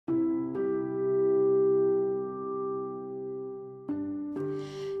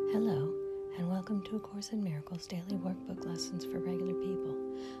Welcome to A Course in Miracles Daily Workbook Lessons for Regular People.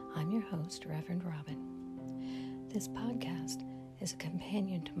 I'm your host, Reverend Robin. This podcast is a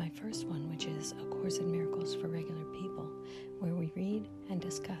companion to my first one, which is A Course in Miracles for Regular People, where we read and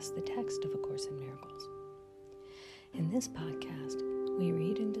discuss the text of A Course in Miracles. In this podcast, we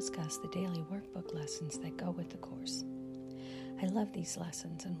read and discuss the daily workbook lessons that go with the Course. I love these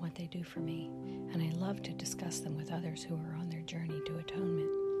lessons and what they do for me, and I love to discuss them with others who are on their journey to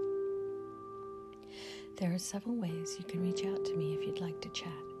atonement. There are several ways you can reach out to me if you'd like to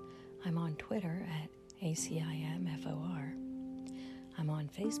chat. I'm on Twitter at ACIMFOR. I'm on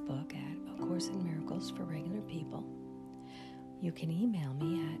Facebook at A Course in Miracles for Regular People. You can email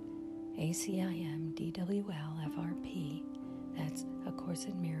me at ACIMDWLFRP. That's A Course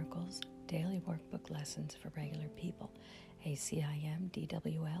in Miracles Daily Workbook Lessons for Regular People.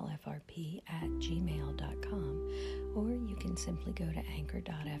 ACIMDWLFRP@gmail.com, or you can simply go to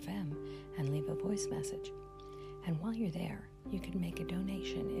anchor.fm and leave a voice message. And while you're there, you can make a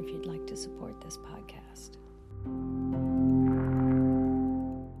donation if you'd like to support this podcast.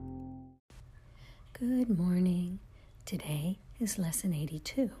 Good morning. Today is Lesson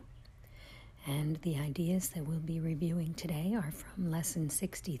 82, and the ideas that we'll be reviewing today are from Lesson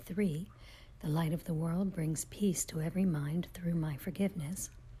 63, The Light of the World Brings Peace to Every Mind Through My Forgiveness,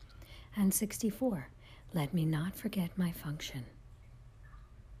 and 64, Let Me Not Forget My Function.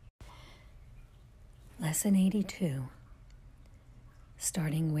 Lesson 82,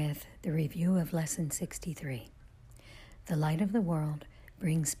 starting with the review of Lesson 63. The light of the world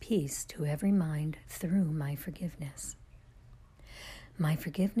brings peace to every mind through my forgiveness. My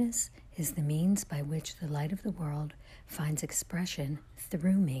forgiveness is the means by which the light of the world finds expression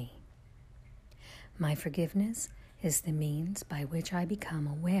through me. My forgiveness is the means by which I become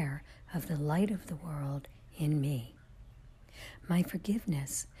aware of the light of the world in me. My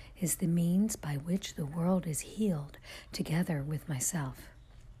forgiveness is the means by which the world is healed together with myself.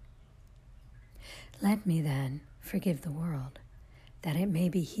 Let me then forgive the world, that it may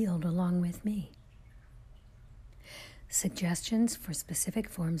be healed along with me. Suggestions for specific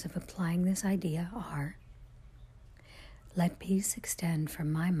forms of applying this idea are: let peace extend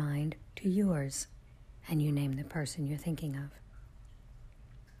from my mind to yours, and you name the person you're thinking of.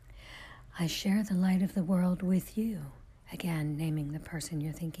 I share the light of the world with you, again naming the person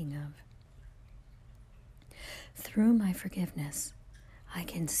you're thinking of. Through my forgiveness, I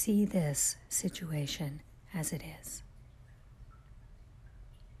can see this situation as it is.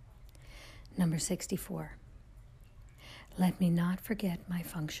 Number 64. Let me not forget my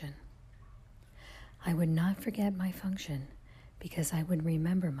function. I would not forget my function because I would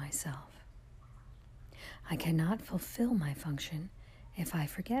remember myself. I cannot fulfill my function if I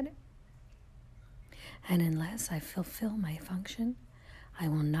forget it. And unless I fulfill my function, I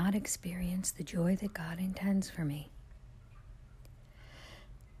will not experience the joy that God intends for me.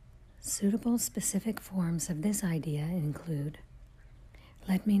 Suitable specific forms of this idea include: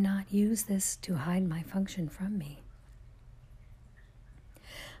 let me not use this to hide my function from me.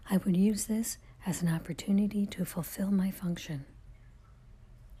 I would use this as an opportunity to fulfill my function.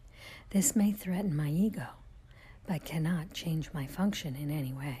 This may threaten my ego, but cannot change my function in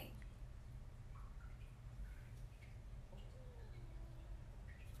any way.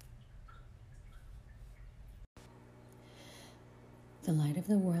 The light of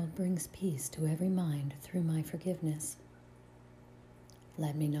the world brings peace to every mind through my forgiveness.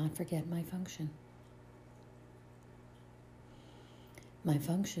 Let me not forget my function. My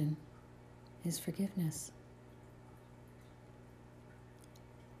function is forgiveness.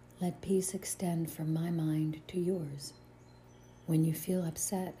 Let peace extend from my mind to yours. When you feel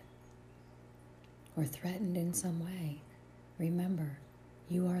upset or threatened in some way, remember,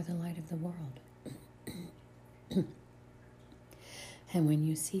 you are the light of the world. And when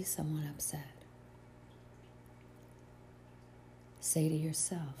you see someone upset, say to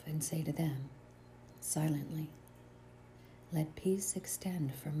yourself and say to them, silently, let peace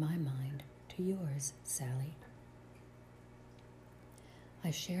extend from my mind to yours, Sally.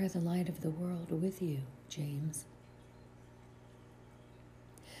 I share the light of the world with you, James.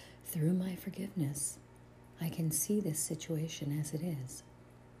 Through my forgiveness, I can see this situation as it is.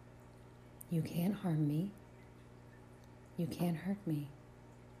 You can't harm me. You can't hurt me.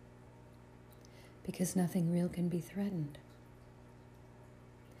 Because nothing real can be threatened.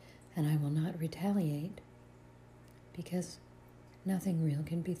 And I will not retaliate because nothing real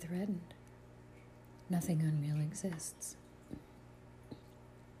can be threatened. Nothing unreal exists.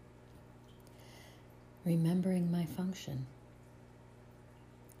 Remembering my function,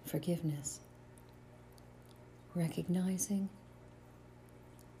 forgiveness, recognizing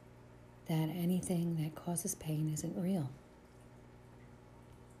that anything that causes pain isn't real.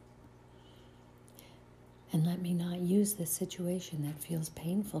 And let me not use this situation that feels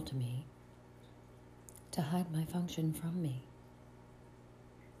painful to me to hide my function from me.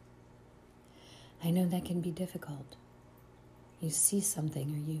 I know that can be difficult. You see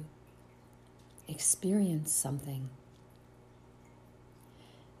something or you experience something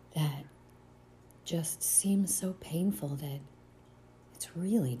that just seems so painful that it's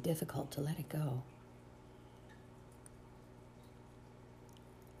really difficult to let it go.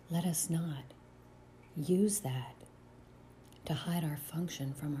 Let us not use that to hide our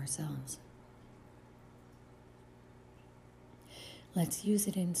function from ourselves. Let's use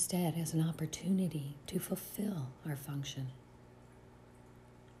it instead as an opportunity to fulfill our function.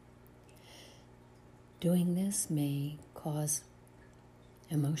 Doing this may cause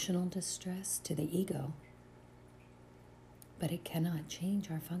emotional distress to the ego, but it cannot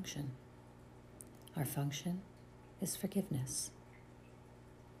change our function. Our function is forgiveness.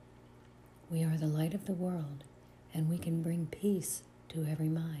 We are the light of the world, and we can bring peace to every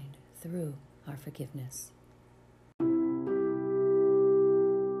mind through our forgiveness.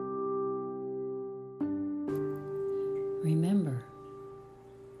 Remember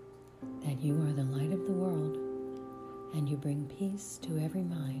that you are the light of the world, and you bring peace to every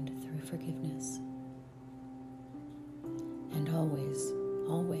mind through forgiveness. And always,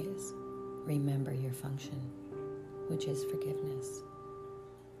 always remember your function, which is forgiveness.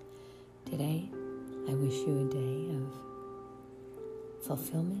 Today, I wish you a day of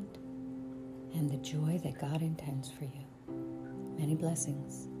fulfillment and the joy that God intends for you. Many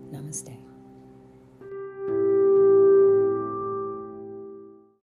blessings. Namaste.